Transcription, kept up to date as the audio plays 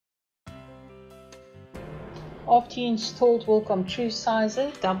After you installed Welcome True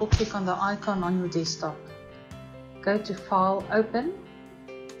Sizer, double click on the icon on your desktop. Go to File, Open.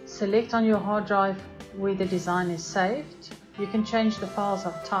 Select on your hard drive where the design is saved. You can change the files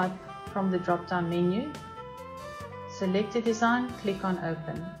of type from the drop-down menu. Select the design, click on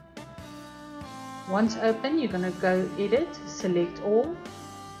Open. Once open, you're going to go Edit, select all,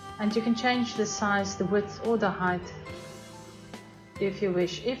 and you can change the size, the width or the height if you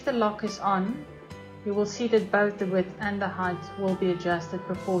wish. If the lock is on, you will see that both the width and the height will be adjusted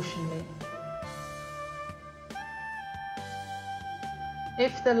proportionally.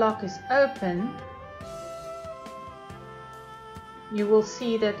 If the lock is open, you will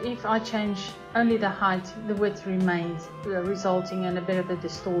see that if I change only the height, the width remains, resulting in a bit of a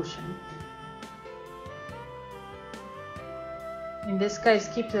distortion. In this case,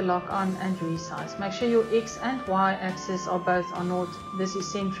 keep the lock on and resize. Make sure your X and Y axis are both on naught. This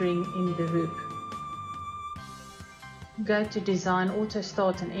is centering in the hoop. Go to Design Auto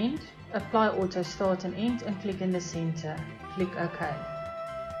Start and End, apply Auto Start and End and click in the center. Click OK.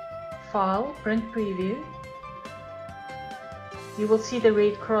 File, Print Preview. You will see the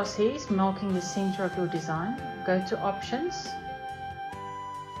red crosshairs marking the center of your design. Go to Options.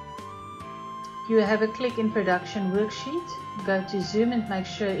 You have a click in Production Worksheet. Go to Zoom and make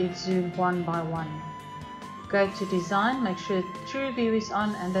sure it's zoomed 1 by 1. Go to Design, make sure True View is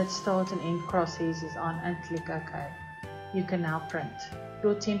on and that Start and End crosshairs is on and click OK. You can now print.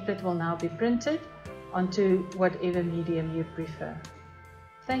 Your template will now be printed onto whatever medium you prefer.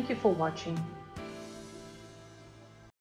 Thank you for watching.